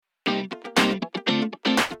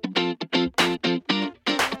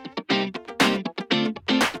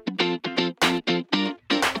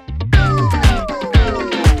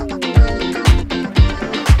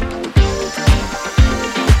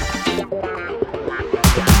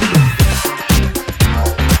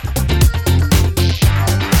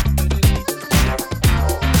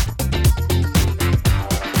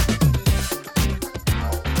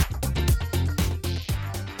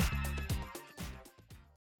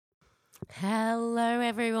Hello,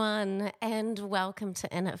 everyone, and welcome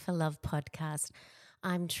to In It for Love podcast.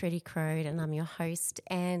 I'm Trudy Croad, and I'm your host.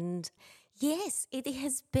 And yes, it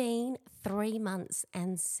has been 3 months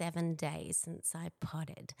and 7 days since I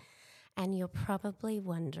potted, and you're probably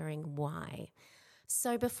wondering why.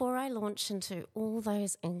 So, before I launch into all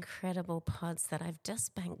those incredible pods that I've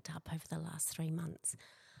just banked up over the last 3 months,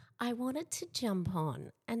 I wanted to jump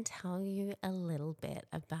on and tell you a little bit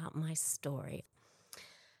about my story.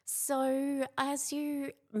 So, as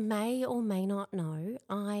you may or may not know,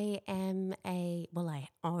 I own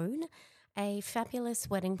a fabulous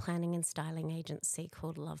wedding planning and styling agency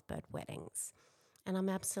called Lovebird Weddings. And I'm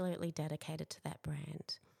absolutely dedicated to that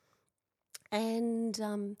brand.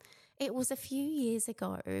 And it was a few years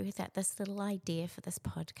ago that this little idea for this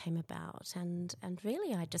pod came about. And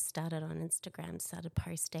really, I just started on Instagram, started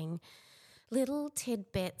posting little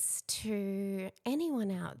tidbits to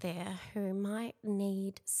anyone out there who might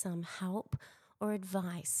need some help or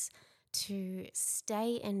advice to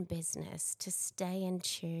stay in business, to stay in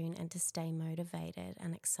tune, and to stay motivated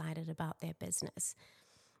and excited about their business.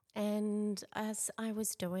 And as I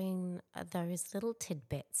was doing those little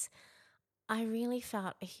tidbits, I really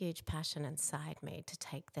felt a huge passion inside me to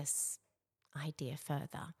take this idea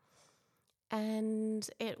further. And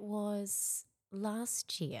it was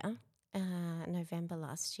last year, November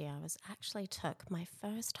last year, I was actually took my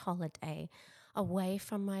first holiday away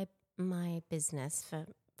from my business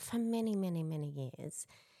for many, many, many years.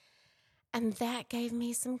 And that gave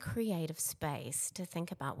me some creative space to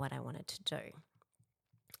think about what I wanted to do.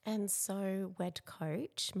 And so Wed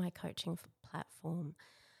Coach, my coaching platform,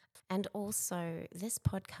 and also this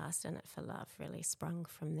podcast, In It for Love, really sprung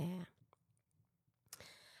from there.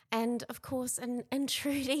 And of course, in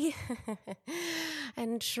Trudy,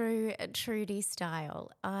 and Trudy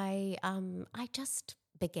style, I just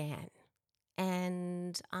began,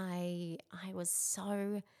 and I was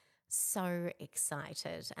so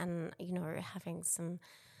excited, and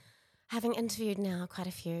having interviewed now quite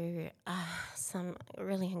a few some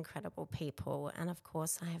really incredible people, and of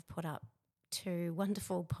course I have put up 2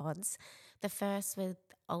 wonderful pods. The first with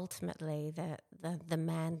ultimately the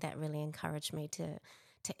man that really encouraged me to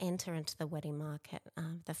enter into the wedding market,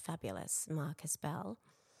 the fabulous Marcus Bell.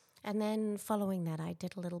 And then following that, I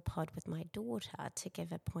did a little pod with my daughter to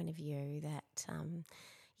give a point of view that,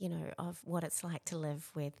 of what it's like to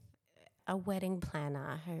live with a wedding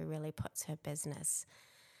planner who really puts her business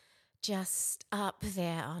just up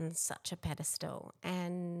there on such a pedestal.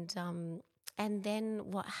 And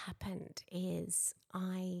then what happened is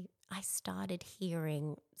I started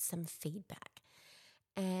hearing some feedback.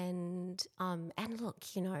 And look,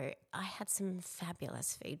 I had some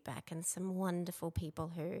fabulous feedback and some wonderful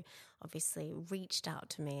people who obviously reached out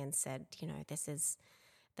to me and said,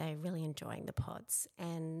 they're really enjoying the pods.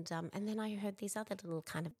 And then I heard these other little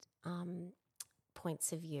kind of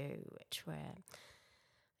points of view, which were,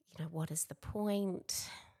 what is the point?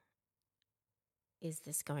 Is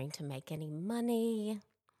this going to make any money?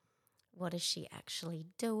 What is she actually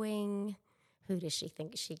doing? Who does she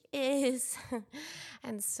think she is?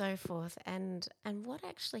 And so forth. And what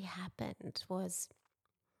actually happened was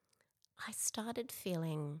I started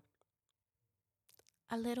feeling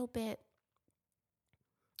a little bit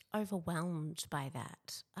overwhelmed by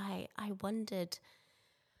that. I wondered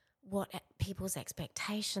what people's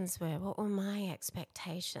expectations were. What were my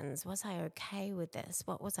expectations? Was I okay with this?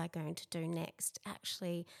 What was I going to do next?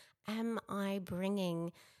 Actually, am I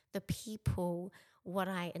bringing the people what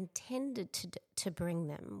I intended to bring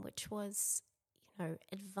them, which was,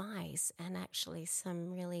 advice and actually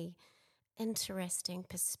some really interesting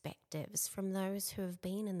perspectives from those who have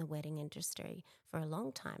been in the wedding industry for a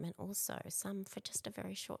long time, and also some for just a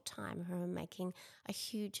very short time who are making a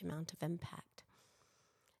huge amount of impact.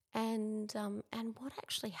 And what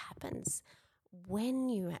actually happens when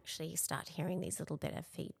you actually start hearing these little bit of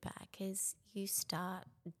feedback is you start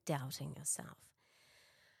doubting yourself.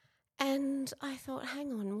 And I thought,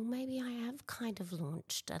 hang on, well, maybe I have kind of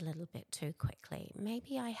launched a little bit too quickly.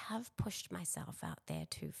 Maybe I have pushed myself out there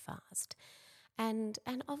too fast. And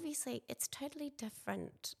obviously it's totally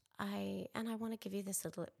different. I want to give you this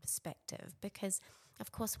little perspective because,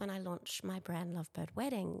 of course, when I launched my brand Lovebird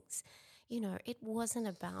Weddings, it wasn't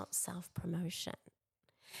about self-promotion.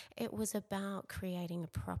 It was about creating a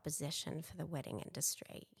proposition for the wedding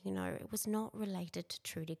industry. It was not related to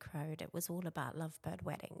Trudy Croad. It was all about Lovebird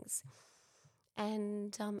Weddings.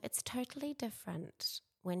 And it's totally different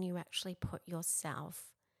when you actually put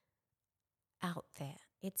yourself out there.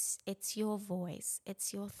 It's your voice,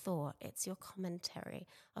 it's your thought, it's your commentary.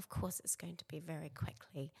 Of course, it's going to be very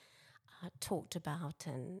quickly talked about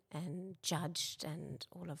and judged and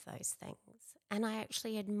all of those things. And I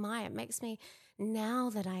actually admire, it makes me, now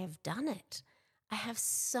that I have done it, I have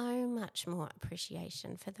so much more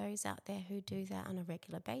appreciation for those out there who do that on a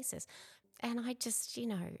regular basis. And I just,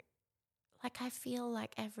 I feel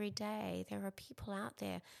like every day there are people out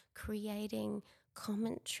there creating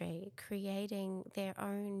commentary, creating their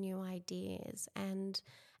own new ideas, and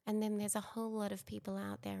then there's a whole lot of people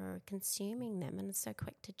out there who are consuming them and so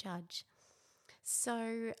quick to judge.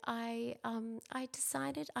 So I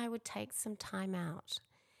decided I would take some time out.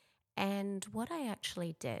 And what I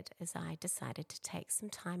actually did is I decided to take some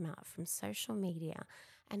time out from social media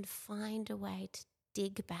and find a way to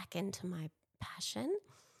dig back into my passion,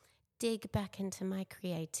 dig back into my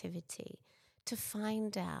creativity, to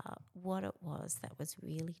find out what it was that was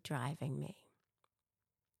really driving me.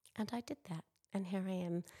 And I did that. And here I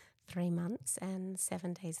am 3 months and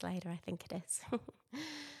 7 days later, I think it is.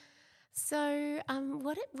 So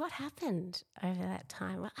what happened over that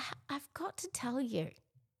time? Well, I've got to tell you,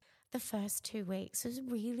 the first 2 weeks was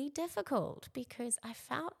really difficult because I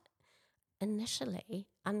felt initially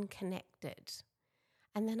unconnected.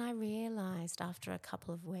 And then I realized after a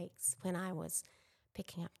couple of weeks, when I was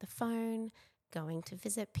picking up the phone, going to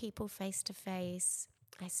visit people face to face,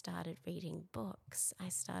 I started reading books. I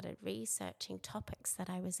started researching topics that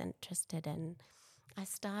I was interested in. I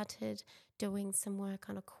started doing some work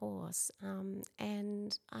on a course,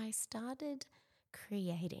 and I started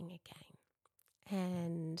creating again.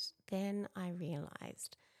 And then I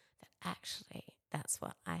realized that actually that's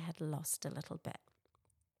what I had lost a little bit.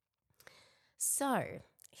 So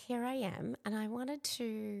here I am, and I wanted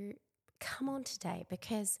to come on today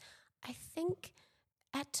because I think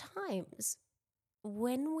at times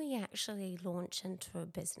when we actually launch into a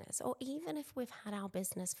business, or even if we've had our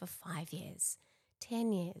business for 5 years,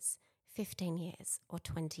 10 years, 15 years, or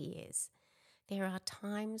 20 years, there are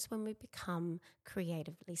times when we become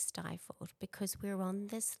creatively stifled because we're on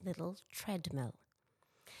this little treadmill.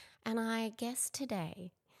 And I guess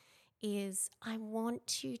today is I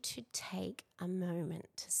want you to take a moment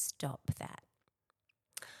to stop that.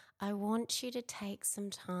 I want you to take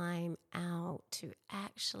some time out to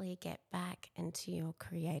actually get back into your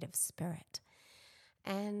creative spirit.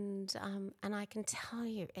 And I can tell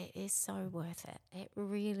you it is so worth it. It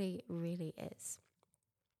really, really is.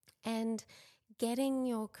 And getting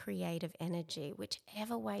your creative energy,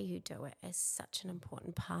 whichever way you do it, is such an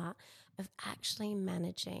important part of actually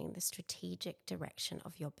managing the strategic direction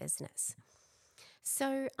of your business.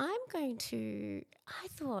 So I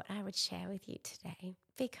thought I would share with you today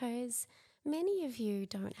because many of you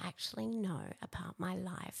don't actually know about my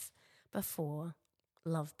life before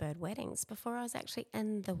Lovebird Weddings, before I was actually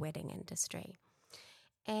in the wedding industry.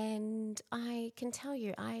 And I can tell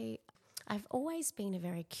you, I've always been a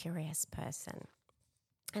very curious person,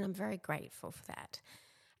 and I'm very grateful for that.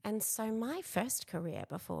 And so my first career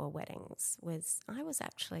before weddings I was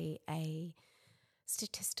actually a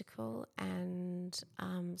statistical and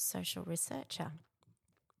social researcher.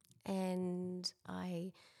 And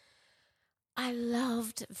I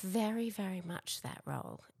loved very, very much that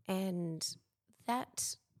role. And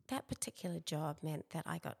that particular job meant that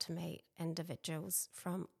I got to meet individuals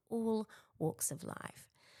from all walks of life.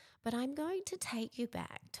 But I'm going to take you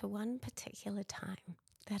back to one particular time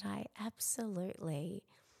that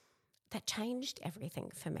that changed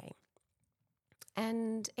everything for me.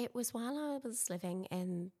 And it was while I was living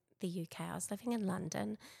in the UK. I was living in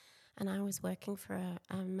London, and I was working for an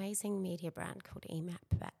amazing media brand called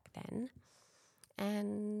EMAP back then.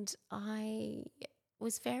 And I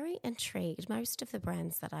was very intrigued. Most of the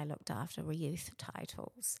brands that I looked after were youth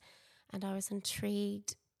titles. And I was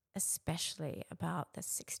intrigued especially about the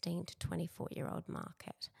 16 to 24-year-old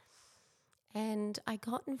market. And I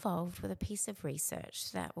got involved with a piece of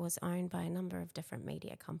research that was owned by a number of different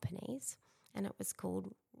media companies. And it was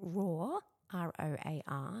called RAW,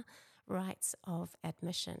 ROAR, Rights of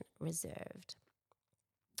Admission Reserved.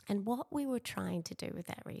 And what we were trying to do with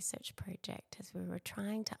that research project is we were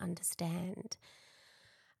trying to understand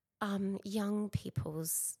young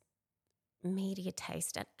people's media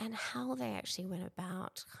taste and how they actually went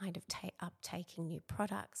about kind of uptaking new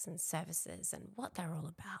products and services and what they're all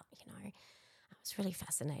about, It was really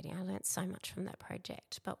fascinating. I learned so much from that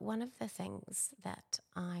project. But one of the things that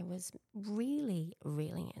I was really,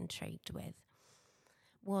 really intrigued with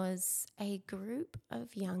was a group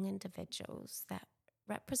of young individuals that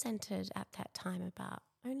represented at that time about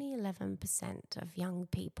only 11% of young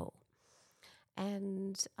people.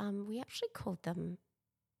 And we actually called them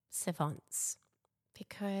savants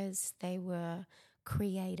because they were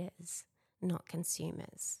creators, not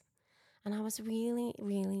consumers. And I was really,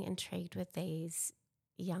 really intrigued with these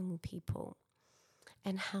young people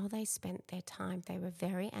and how they spent their time. They were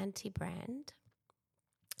very anti-brand.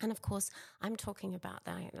 And of course, I'm talking about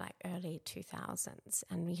the like early 2000s,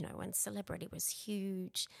 and when celebrity was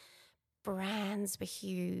huge, brands were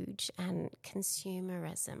huge, and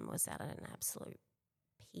consumerism was at an absolute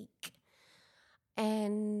peak.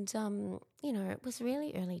 And it was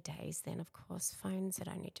really early days then. Of course,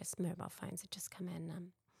 mobile phones had just come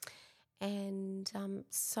in,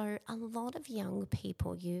 so a lot of young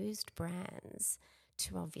people used brands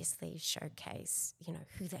to obviously showcase,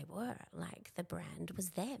 who they were. Like the brand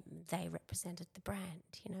was them. They represented the brand.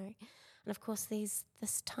 And of course, this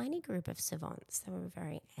tiny group of savants, they were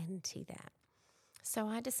very anti that. So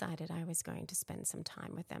I decided I was going to spend some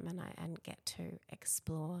time with them and get to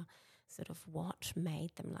explore sort of what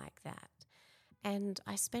made them like that. And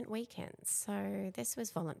I spent weekends. So this was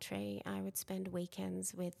voluntary. I would spend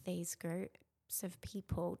weekends with these groups of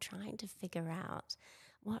people trying to figure out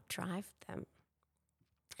what drove them.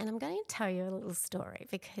 And I'm going to tell you a little story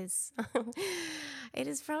because it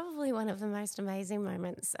is probably one of the most amazing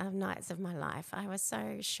nights of my life. I was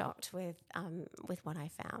so shocked with what I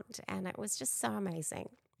found, and it was just so amazing.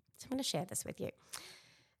 So I'm going to share this with you.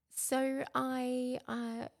 So I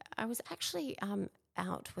was actually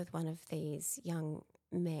out with one of these young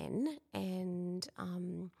men, and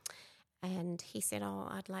he said, "Oh,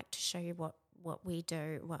 I'd like to show you what we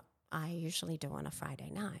do, what I usually do on a Friday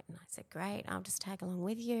night." And I said, "Great, I'll just tag along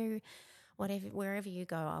with you. Wherever you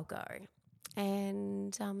go, I'll go."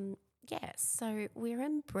 And so we're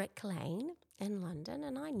in Brick Lane in London,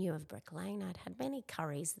 and I knew of Brick Lane. I'd had many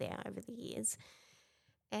curries there over the years.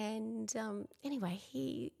 And anyway,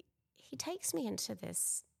 he takes me into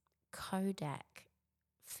this Kodak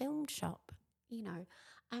film shop.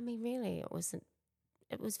 Really, it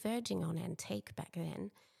was verging on antique back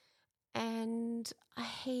then. And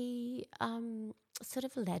he sort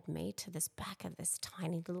of led me to this back of this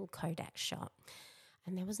tiny little Kodak shop.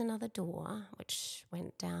 And there was another door which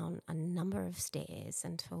went down a number of stairs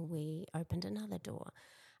until we opened another door.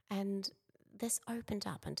 And this opened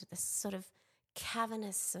up into this sort of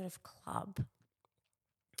cavernous sort of club.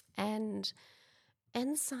 And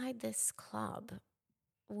inside this club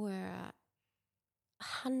were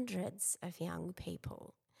hundreds of young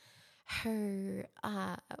people who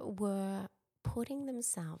were putting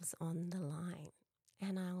themselves on the line.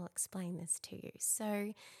 And I will explain this to you.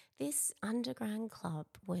 So this underground club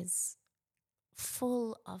was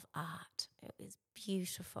full of art. It was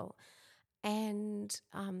beautiful. And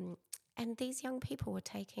these young people were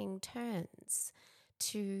taking turns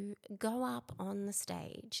to go up on the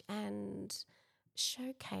stage and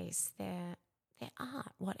showcase their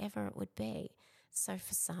art, whatever it would be. So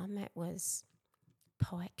for some it was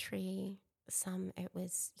poetry, some it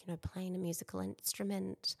was, playing a musical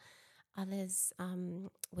instrument, others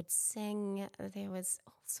would sing. There was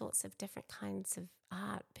all sorts of different kinds of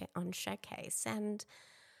art on showcase. And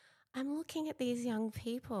I'm looking at these young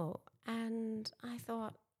people and I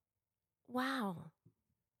thought, wow,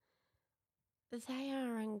 they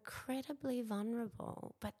are incredibly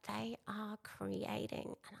vulnerable, but they are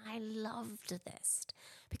creating. And I loved this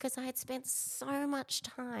because I had spent so much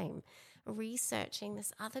time researching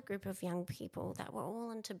this other group of young people that were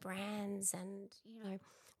all into brands and,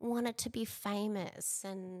 wanted to be famous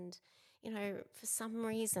and, for some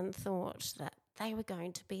reason thought that they were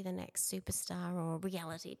going to be the next superstar or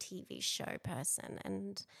reality TV show person.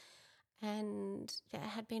 And it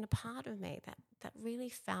had been a part of me that really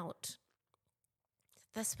felt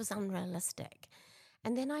this was unrealistic.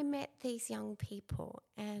 And then I met these young people,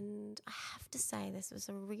 and I have to say this was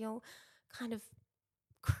a real kind of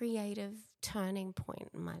creative turning point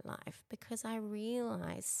in my life because I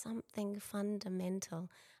realized something fundamental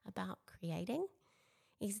about creating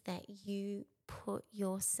is that you put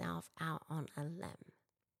yourself out on a limb.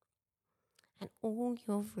 And all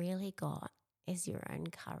you've really got is your own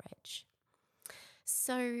courage.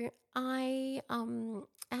 So I,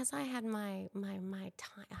 as I had my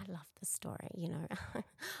time, I love the story,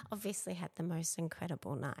 obviously had the most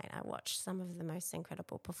incredible night. I watched some of the most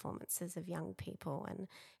incredible performances of young people and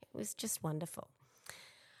it was just wonderful.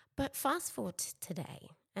 But fast forward to today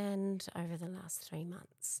and over the last 3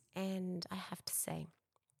 months, and I have to say,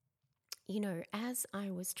 as I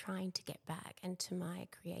was trying to get back into my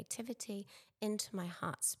creativity, into my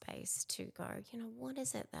heart space to go, what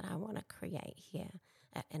is it that I want to create here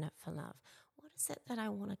at In It for Love? What is it that I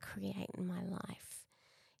want to create in my life?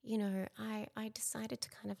 I decided to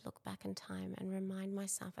kind of look back in time and remind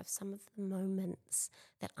myself of some of the moments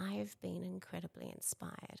that I've been incredibly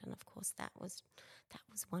inspired. And of course, that was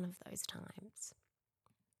one of those times.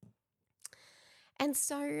 And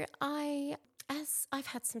so as I've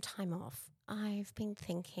had some time off, I've been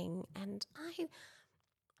thinking, and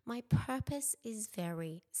my purpose is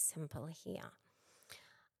very simple here.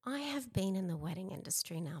 I have been in the wedding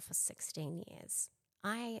industry now for 16 years.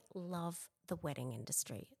 I love the wedding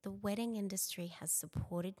industry. The wedding industry has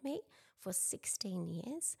supported me for 16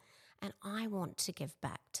 years, and I want to give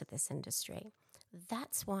back to this industry.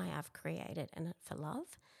 That's why I've created In It for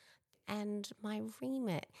Love. And my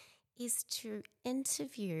remit is to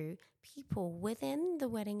interview people within the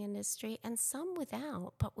wedding industry and some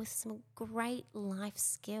without, but with some great life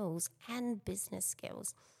skills and business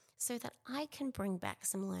skills so that I can bring back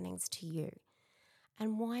some learnings to you.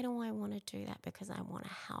 And why do I want to do that? Because I want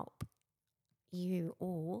to help you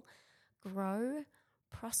all grow,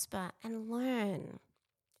 prosper, and learn.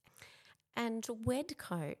 And Wed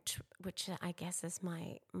Coach, which I guess is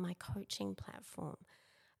my coaching platform,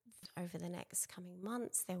 over the next coming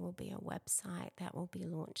months, there will be a website that will be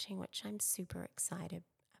launching, which I'm super excited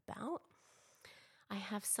about. I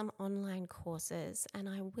have some online courses, and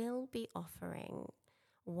I will be offering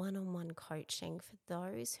one-on-one coaching for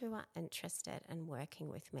those who are interested in working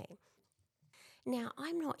with me. Now,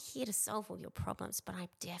 I'm not here to solve all your problems, but I'm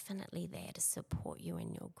definitely there to support you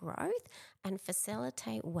in your growth and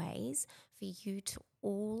facilitate ways for you to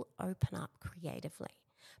all open up creatively,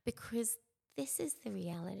 because this is the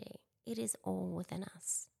reality. It is all within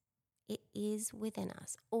us. It is within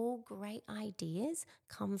us. All great ideas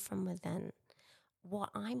come from within. What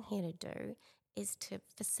I'm here to do is to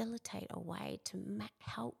facilitate a way to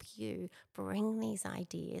help you bring these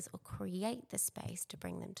ideas or create the space to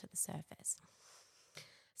bring them to the surface.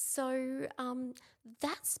 So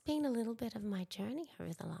that's been a little bit of my journey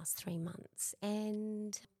over the last 3 months.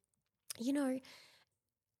 And,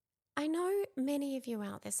 I know many of you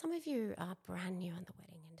out there, some of you are brand new in the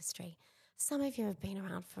wedding industry. Some of you have been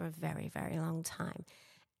around for a very, very long time.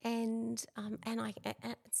 And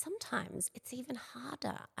sometimes it's even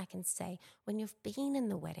harder, I can say, when you've been in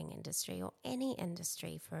the wedding industry or any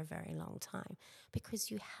industry for a very long time, because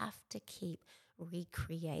you have to keep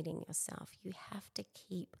recreating yourself. You have to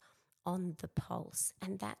keep on the pulse,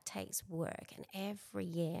 and that takes work. And every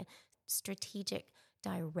year, strategic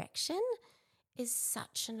direction is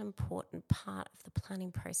such an important part of the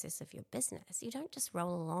planning process of your business. You don't just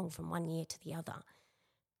roll along from one year to the other,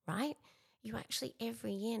 right? You actually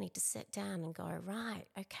every year need to sit down and go, right,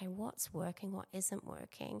 okay, what's working, what isn't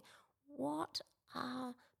working? What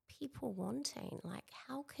are people wanting? Like,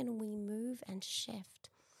 how can we move and shift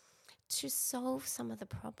to solve some of the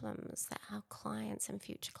problems that our clients and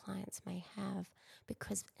future clients may have?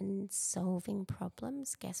 Because in solving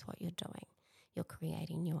problems, guess what you're doing? You're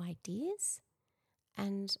creating new ideas,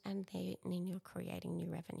 and then you're creating new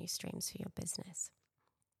revenue streams for your business.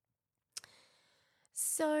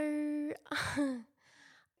 So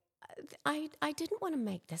I didn't want to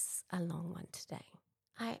make this a long one today.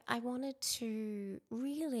 I wanted to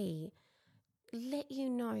really let you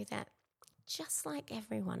know that just like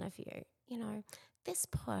every one of you, this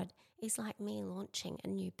pod is like me launching a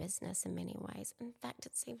new business in many ways. In fact,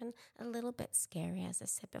 it's even a little bit scary, as I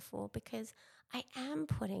said before, because I am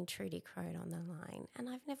putting Trudy Croad on the line, and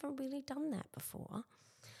I've never really done that before.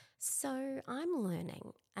 So I'm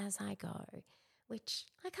learning as I go, which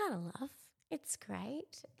I kind of love. It's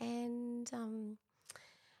great. And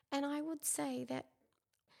I would say that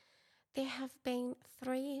there have been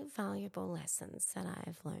 3 valuable lessons that I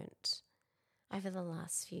have learned over the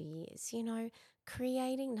last few years.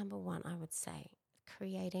 Creating, number 1, I would say,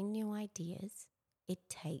 creating new ideas, it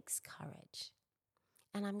takes courage.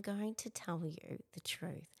 And I'm going to tell you the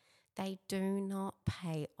truth. They do not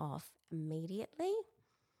pay off immediately.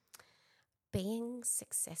 Being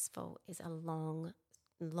successful is a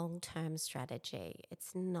long-term strategy.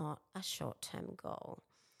 It's not a short-term goal.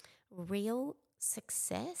 Real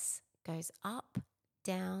success goes up,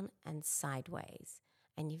 down, and sideways.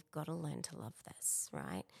 And you've got to learn to love this,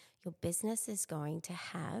 right? Your business is going to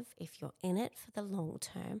have, if you're in it for the long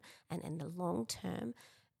term, and in the long term,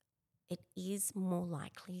 it is more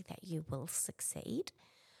likely that you will succeed.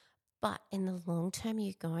 But in the long term,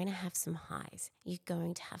 you're going to have some highs. You're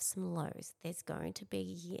going to have some lows. There's going to be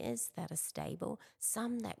years that are stable,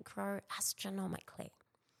 some that grow astronomically.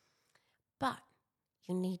 But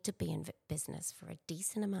you need to be in business for a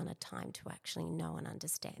decent amount of time to actually know and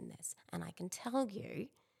understand this. And I can tell you,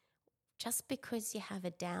 just because you have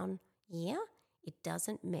a down year, it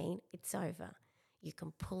doesn't mean it's over. You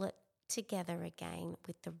can pull it together again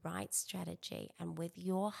with the right strategy and with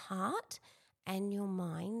your heart and your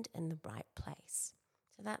mind in the right place.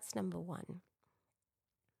 So that's number 1.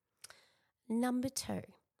 Number 2,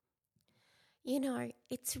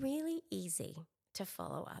 it's really easy to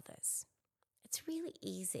follow others. It's really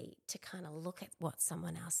easy to kind of look at what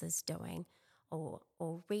someone else is doing or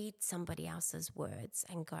read somebody else's words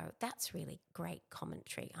and go, that's really great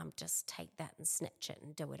commentary. Just take that and snitch it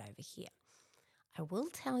and do it over here. I will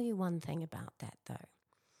tell you one thing about that though.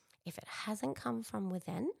 If it hasn't come from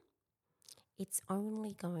within, it's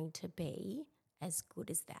only going to be as good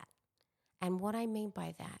as that. And what I mean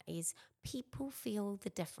by that is people feel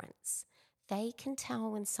the difference. They can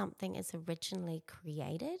tell when something is originally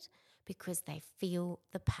created because they feel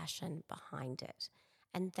the passion behind it.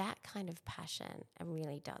 And that kind of passion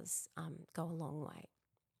really does go a long way.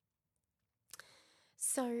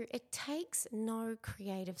 So it takes no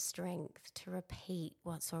creative strength to repeat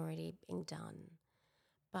what's already being done.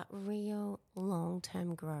 But real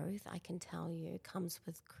long-term growth, I can tell you, comes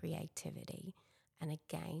with creativity and,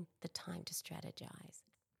 again, the time to strategize.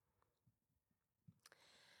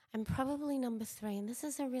 And probably number 3, and this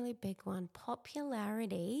is a really big one,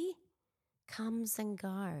 popularity comes and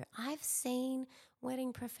go. I've seen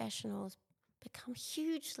wedding professionals become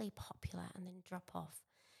hugely popular and then drop off.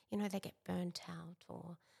 They get burnt out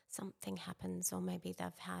or something happens, or maybe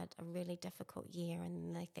they've had a really difficult year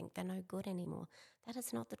and they think they're no good anymore. That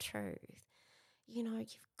is not the truth.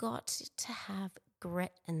 You've got to have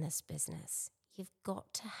grit in this business. You've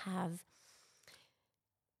got to have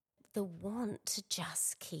the want to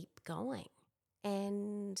just keep going.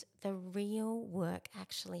 And the real work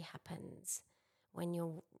actually happens when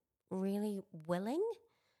you're really willing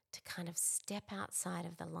to kind of step outside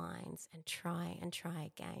of the lines and try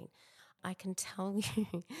again. I can tell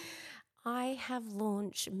you, I have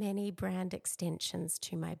launched many brand extensions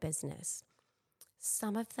to my business.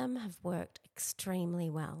 Some of them have worked extremely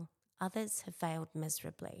well. Others have failed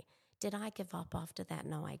miserably. Did I give up after that?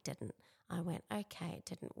 No, I didn't. I went, okay, it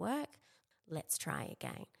didn't work. Let's try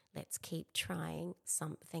again. Let's keep trying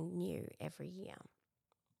something new every year.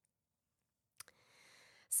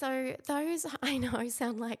 So those, I know,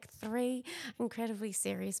 sound like 3 incredibly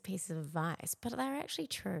serious pieces of advice, but they're actually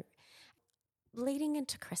true. Leading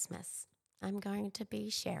into Christmas, I'm going to be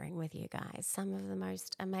sharing with you guys some of the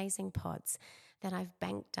most amazing pods that I've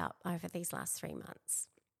banked up over these last 3 months.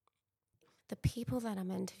 The people that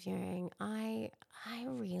I'm interviewing, I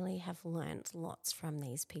really have learned lots from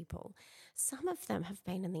these people. Some of them have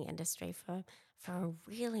been in the industry for a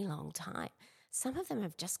really long time. Some of them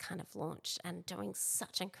have just kind of launched and doing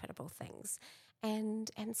such incredible things. And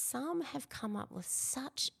some have come up with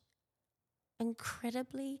such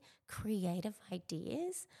incredibly creative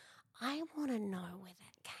ideas. I want to know where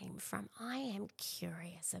that came from. I am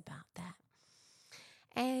curious about that.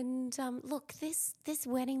 And look, this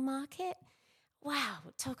wedding market, wow,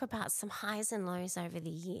 talk about some highs and lows over the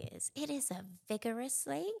years. It is a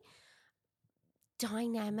vigorously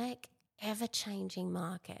dynamic, ever-changing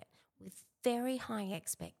market with very high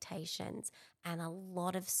expectations and a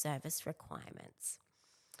lot of service requirements.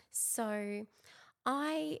 So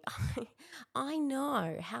I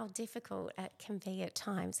know how difficult it can be at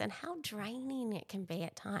times and how draining it can be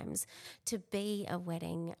at times to be a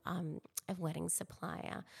wedding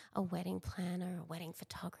supplier, a wedding planner, a wedding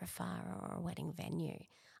photographer, or a wedding venue.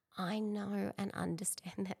 I know and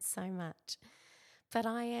understand that so much. But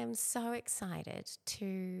I am so excited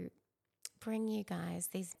to bring you guys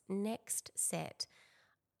this next set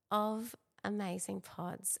of amazing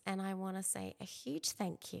pods. And I want to say a huge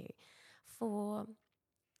thank you for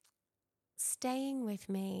staying with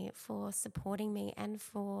me, for supporting me, and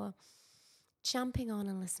for jumping on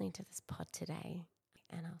and listening to this pod today.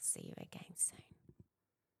 And I'll see you again soon.